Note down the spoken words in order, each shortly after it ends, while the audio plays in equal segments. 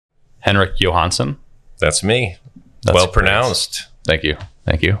Henrik Johansson. That's me. That's well great. pronounced. Thank you.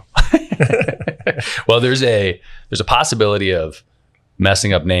 Thank you. Well, there's a possibility of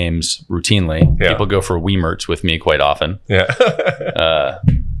messing up names routinely. Yeah. People go for Weimerts with me quite often. Yeah.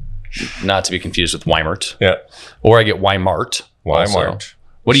 Not to be confused with Weimert. Yeah. Or I get Weimart. also. Weimart.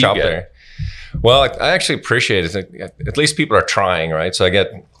 What do you Shop get? there. Well, I actually appreciate it. At least people are trying, right? So I get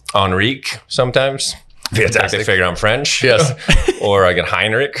Henrik sometimes. Fantastic. They figure I'm French. Yes. Or I get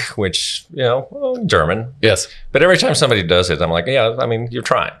Heinrich, which, German. Yes. But every time somebody does it, I'm like, yeah, I mean, you're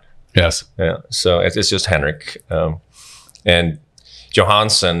trying. Yes. Yeah. So it's just Henrik. And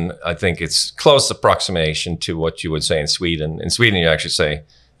Johansson, I think it's close approximation to what you would say in Sweden. In Sweden, you actually say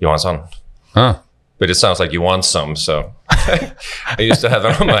Johansson. Huh. But it sounds like you want some. So I used to have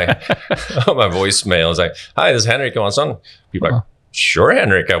it on my voicemail. It's like, hi, this is Henrik Johansson. People are like, sure,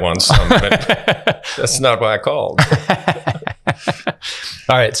 Henrik, I want some. But that's not why I called.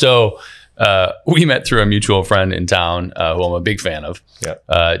 All right. So we met through a mutual friend in town who I'm a big fan of,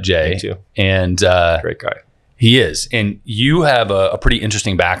 Jay. Me too. And Great guy. he is. And you have a pretty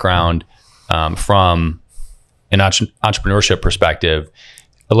interesting background from an entrepreneurship perspective.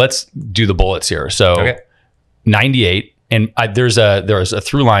 Let's do the bullets here. So Okay. 98, and there's a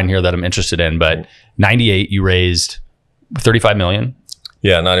through line here that I'm interested in, but 98, you raised 35 million.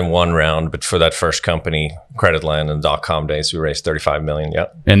 Yeah, not in one round, but for that first company, Creditland and .com days, we raised 35 million. Yeah.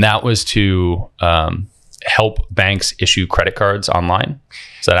 And that was to help banks issue credit cards online.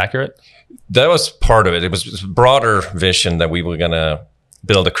 Is that accurate? That was part of it. It was a broader vision that we were going to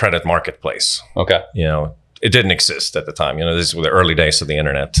build a credit marketplace. Okay. It didn't exist at the time. This were the early days of the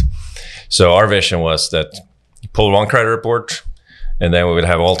internet. So our vision was that you pull one credit report, and then we would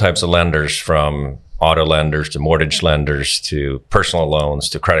have all types of lenders, from auto lenders to mortgage lenders to personal loans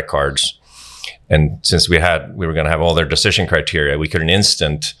to credit cards. And since we were going to have all their decision criteria, we could in an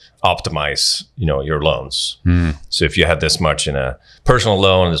instant optimize, your loans. So if you had this much in a personal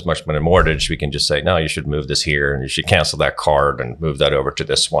loan, this much in a mortgage, we can just say, no, you should move this here, and you should cancel that card and move that over to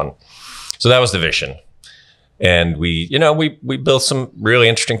this one. So that was the vision. And we built some really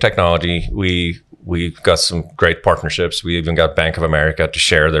interesting technology. We got some great partnerships. We even got Bank of America to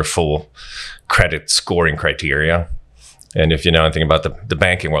share their full credit scoring criteria. And if you know anything about the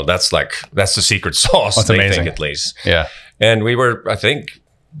banking world, that's the secret sauce. That's they amazing. think, at least. Yeah. And we were, I think,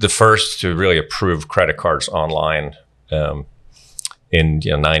 the first to really approve credit cards online in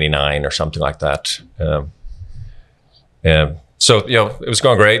 99 or something like that. So it was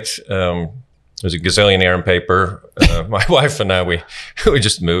going great. It was a gazillionaire in paper. My wife and I, we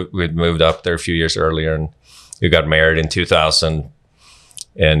just moved. We'd moved up there a few years earlier, and we got married in 2000.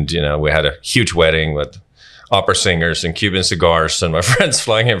 And we had a huge wedding with opera singers and Cuban cigars, and my friends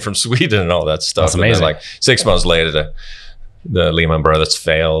flying in from Sweden and all that stuff. That's amazing. And then, 6 months later, the Lehman Brothers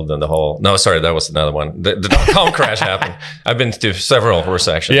failed, and that was another one. The dot-com crash happened. I've been through several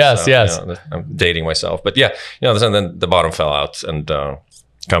recessions. Yes, yes. I'm dating myself, but yeah, then the bottom fell out, and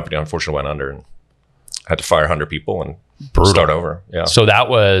company unfortunately went under, and had to fire 100 people and start over. Yeah. So that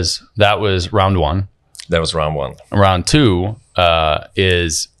was round one. That was round one. Round two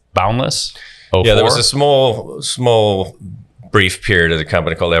is Boundless. 04. Yeah, there was a small brief period at a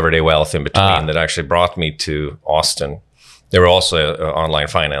company called Everyday Wealth in between that actually brought me to Austin. They were also an online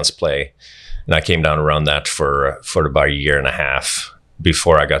finance play, and I came down to run that for about a year and a half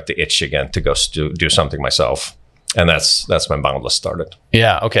before I got the itch again to go do something myself. And that's when Boundless started.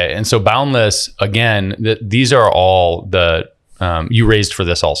 Yeah. Okay. And so Boundless, again, these are all the you raised for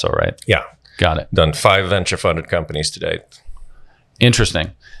this also, right? Yeah. Got it. Done 5 venture funded companies to date.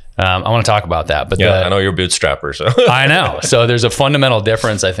 Interesting. I want to talk about that, but I know you're a bootstrapper, so I know. So there's a fundamental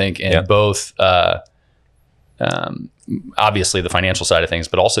difference, I think, in both, obviously the financial side of things,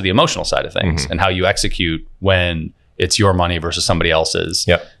 but also the emotional side of things, and how you execute when it's your money versus somebody else's.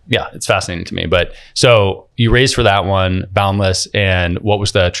 Yep. Yeah, it's fascinating to me. But so you raised for that one, Boundless, and what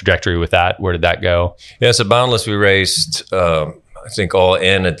was the trajectory with that? Where did that go? Yeah, so Boundless, we raised, I think all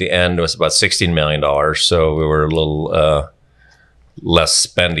in at the end was about $16 million. So we were a little less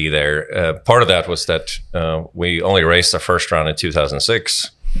spendy there. Part of that was that we only raised our first round in 2006.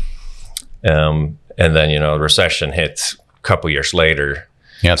 And then, the recession hit a couple years later.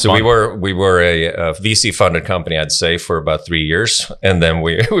 Yeah, so we were a VC funded company, I'd say, for about 3 years, and then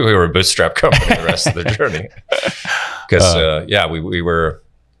we were a bootstrap company the rest of the journey. Because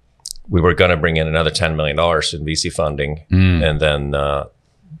we were going to bring in another $10 million in VC funding, and then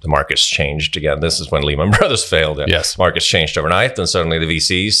the markets changed again. This is when Lehman Brothers failed. Yes, markets changed overnight, and suddenly the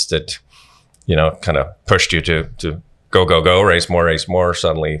VCs that kind of pushed you to go, raise more,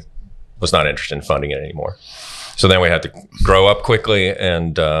 suddenly was not interested in funding it anymore. So then we had to grow up quickly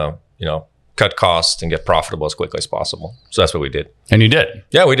and, cut costs and get profitable as quickly as possible. So that's what we did. And you did.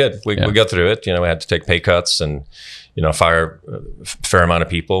 Yeah, we did. We got through it. We had to take pay cuts and, fire a fair amount of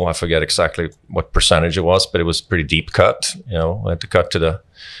people. I forget exactly what percentage it was, but it was a pretty deep cut. We had to cut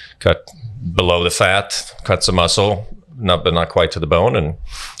below the fat, cut some muscle, but not quite to the bone. And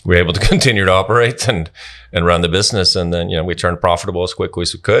we were able to continue to operate and run the business. And then, we turned profitable as quickly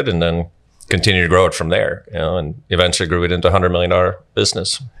as we could, and then continue to grow it from there, and eventually grew it into a $100 million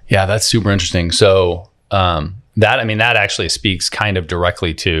business. Yeah, that's super interesting. So that actually speaks kind of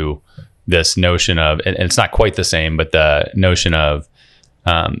directly to this notion of, and it's not quite the same, but the notion of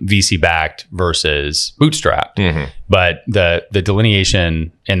VC backed versus bootstrapped. Mm-hmm. But the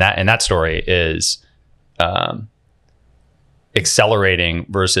delineation in that story is accelerating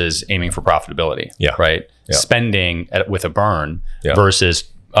versus aiming for profitability. Yeah. Right. Yeah. Spending with a burn versus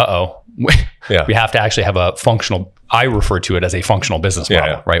we have to actually have a functional, I refer to it as a functional business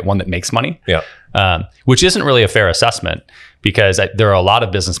model, right? One that makes money, which isn't really a fair assessment, because there are a lot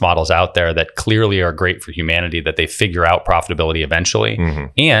of business models out there that clearly are great for humanity, that they figure out profitability eventually. Mm-hmm.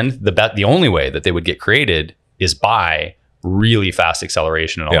 And the only way that they would get created is by really fast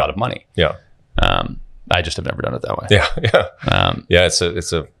acceleration and a lot of money. Yeah. I just have never done it that way. Yeah.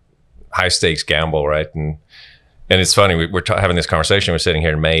 It's a high stakes gamble, right? And it's funny, we're having this conversation. We're sitting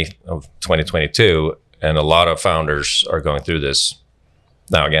here in May of 2022, and a lot of founders are going through this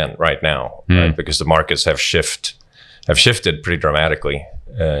right now, right? Because the markets have shifted pretty dramatically.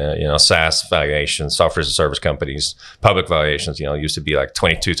 SaaS valuations, software as a service companies, public valuations, used to be like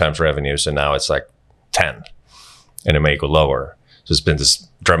 22 times revenues, and now it's like 10, and it may go lower. So there's been this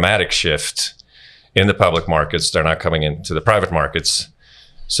dramatic shift in the public markets. They're not coming into the private markets.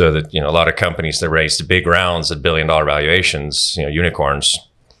 So that, a lot of companies that raised big rounds at billion-dollar valuations, unicorns,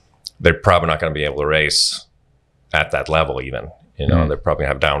 they're probably not going to be able to raise at that level even. They're probably going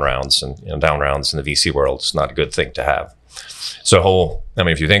to have down rounds, and down rounds in the VC world is not a good thing to have. So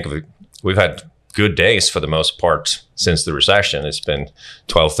if you think of it, we've had good days for the most part since the recession. It's been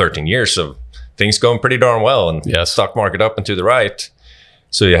 12, 13 years of things going pretty darn well, and stock market up and to the right.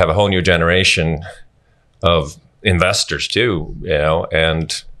 So you have a whole new generation of investors too,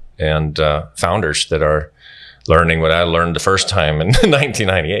 and founders that are learning what I learned the first time in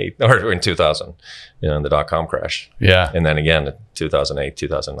 1998 or in 2000, in the dot-com crash. Yeah. And then again in 2008,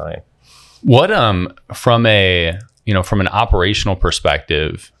 2009. What, from an operational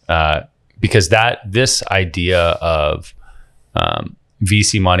perspective, because this idea of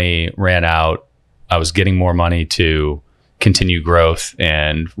VC money ran out, I was getting more money to continue growth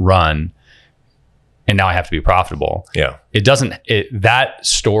and run, and now I have to be profitable. Yeah. That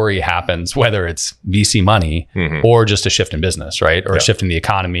story happens whether it's VC money or just a shift in business, right? Or a shift in the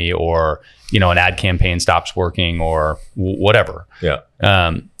economy, or, an ad campaign stops working, or whatever. Yeah.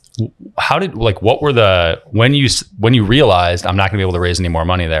 When you realized I'm not gonna be able to raise any more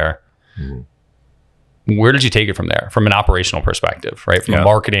money there, where did you take it from there? From an operational perspective, right? From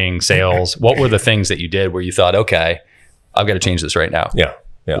marketing, sales, what were the things that you did where you thought, okay, I've got to change this right now? Yeah.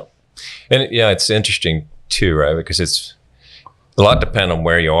 Yeah. And it's interesting too, right? Because it's a lot depend on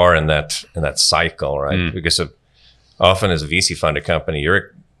where you are in that cycle, right? Because often as a VC funded company,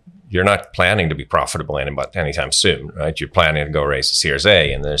 you're not planning to be profitable anytime soon, right? You're planning to go raise a Series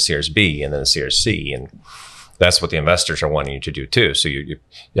A, and then a Series B, and then a Series C, and that's what the investors are wanting you to do too. So you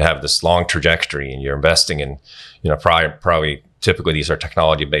have this long trajectory, and you're investing in, probably typically these are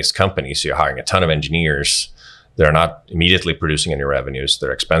technology based companies, so you're hiring a ton of engineers. They're not immediately producing any revenues.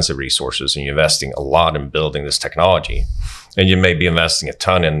 They're expensive resources, and you're investing a lot in building this technology. And you may be investing a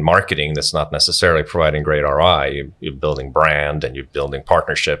ton in marketing that's not necessarily providing great ROI. You're building brand, and you're building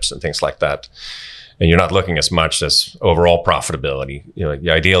partnerships and things like that. And you're not looking as much as overall profitability.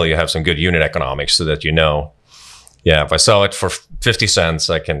 Ideally, you have some good unit economics so that if I sell it for 50 cents,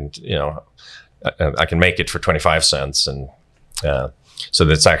 I can make it for 25 cents. And so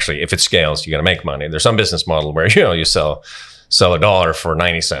that's actually, if it scales, you got to make money. There's some business model where, you sell $1 for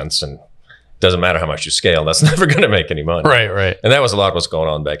 90 cents, and it doesn't matter how much you scale, that's never going to make any money. Right. And that was a lot of what's going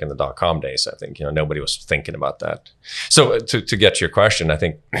on back in the dot-com days. I think, nobody was thinking about that. So to get to your question, I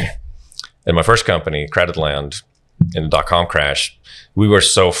think in my first company, Creditland, in the dot-com crash, we were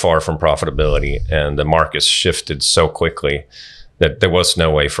so far from profitability, and the markets shifted so quickly that there was no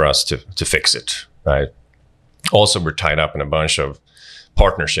way for us to fix it, right? Also, we're tied up in a bunch of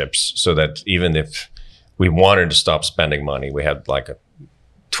partnerships, so that even if we wanted to stop spending money, we had like a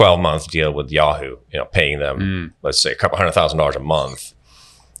 12-month deal with Yahoo, paying them, let's say, a couple $100,000 a month.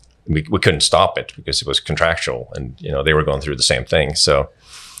 We couldn't stop it because it was contractual, and they were going through the same thing. So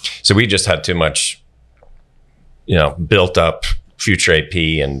we just had too much, built up future AP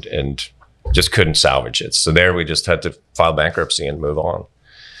and just couldn't salvage it. So there we just had to file bankruptcy and move on.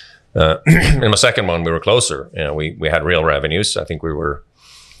 In my second one, we were closer. We had real revenues. I think we were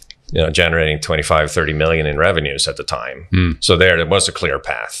generating 25, 30 million in revenues at the time. So there was a clear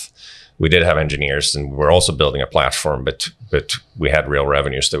path. We did have engineers, and we're also building a platform, but we had real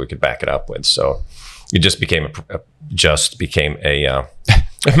revenues that we could back it up with. So it just became a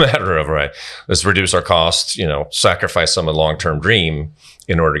matter of, right, let's reduce our costs, sacrifice some of the long-term dream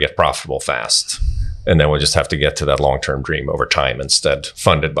in order to get profitable fast. And then we'll just have to get to that long-term dream over time instead,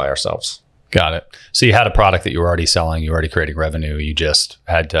 funded by ourselves. Got it. So you had a product that you were already selling, you were already creating revenue. You just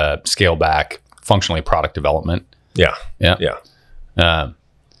had to scale back functionally product development. Yeah.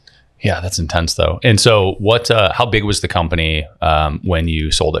 Yeah, that's intense though. And so how big was the company when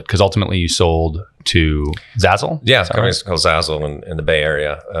you sold it? Because ultimately you sold to Zazzle? Yeah, the company's called Zazzle in the Bay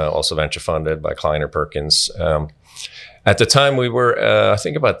Area, also venture funded by Kleiner Perkins. At the time we were, I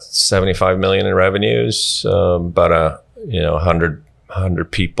think about 75 million in revenues, about 100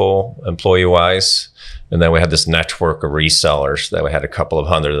 people employee wise. And then we had this network of resellers that we had a couple of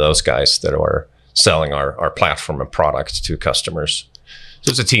hundred of those guys that were selling our platform and product to customers. So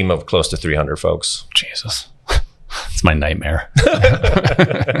it's a team of close to 300 folks. Jesus. It's my nightmare.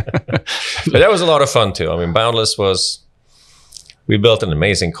 But that was a lot of fun too. I mean, Boundless we built an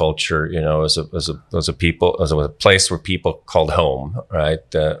amazing culture, it was a place where people called home,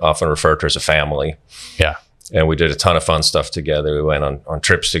 right? Often referred to as a family. Yeah. And we did a ton of fun stuff together. We went on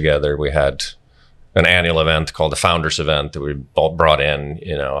trips together. We had an annual event called the Founders Event that we brought in,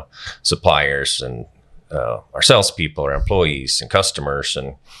 suppliers and our salespeople, our employees and customers.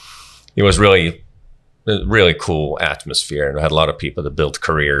 And it was really cool atmosphere. And we had a lot of people that built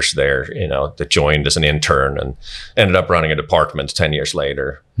careers there, that joined as an intern and ended up running a department 10 years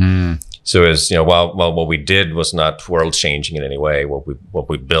later. So as while what we did was not world changing in any way, what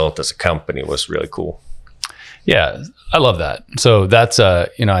we built as a company was really cool. Yeah, I love that. So that's, I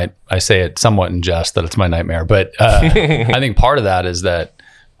say it somewhat in jest that it's my nightmare, but I think part of that is that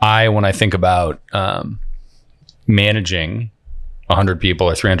when I think about managing 100 people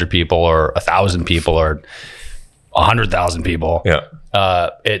or 300 people or 1,000 people or 100,000 people,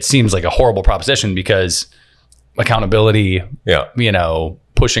 it seems like a horrible proposition because accountability,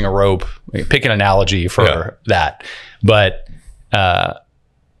 pushing a rope, pick an analogy for that. But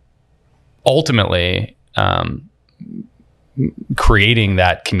ultimately, creating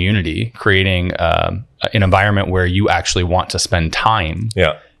that community, creating an environment where you actually want to spend time,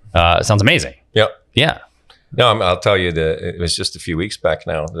 sounds amazing. Yeah. No, I'll tell you it was just a few weeks back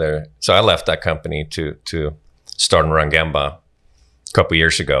now there. So I left that company to start and run Gembah a couple of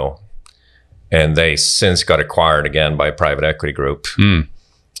years ago. And they since got acquired again by a private equity group.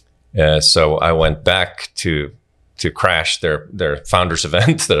 So I went back to crash their founders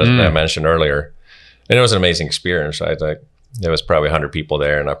event that I mentioned earlier. And it was an amazing experience, right? There was probably 100 people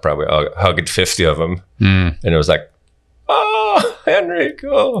there and I probably hugged 50 of them. And it was like, oh, Henrik,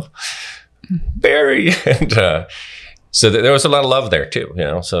 oh, Barry. And so there was a lot of love there too,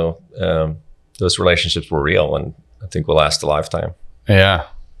 so those relationships were real and I think will last a lifetime. Yeah,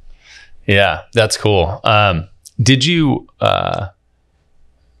 that's cool. Did you,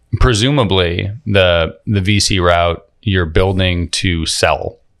 presumably the VC route you're building to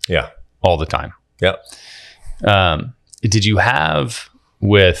sell all the time? Did you have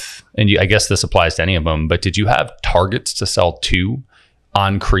I guess this applies to any of them, but did you have targets to sell to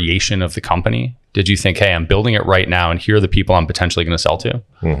on creation of the company? Did you think, hey, I'm building it right now and here are the people I'm potentially going to sell to?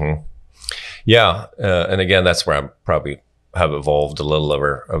 Yeah. And again, that's where I probably have evolved a little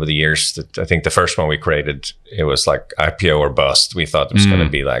over the years. I think the first one we created, it was like IPO or bust. We thought it was going to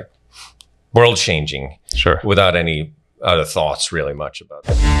be like world changing, sure, without any other thoughts really much about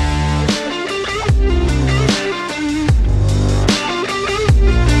it.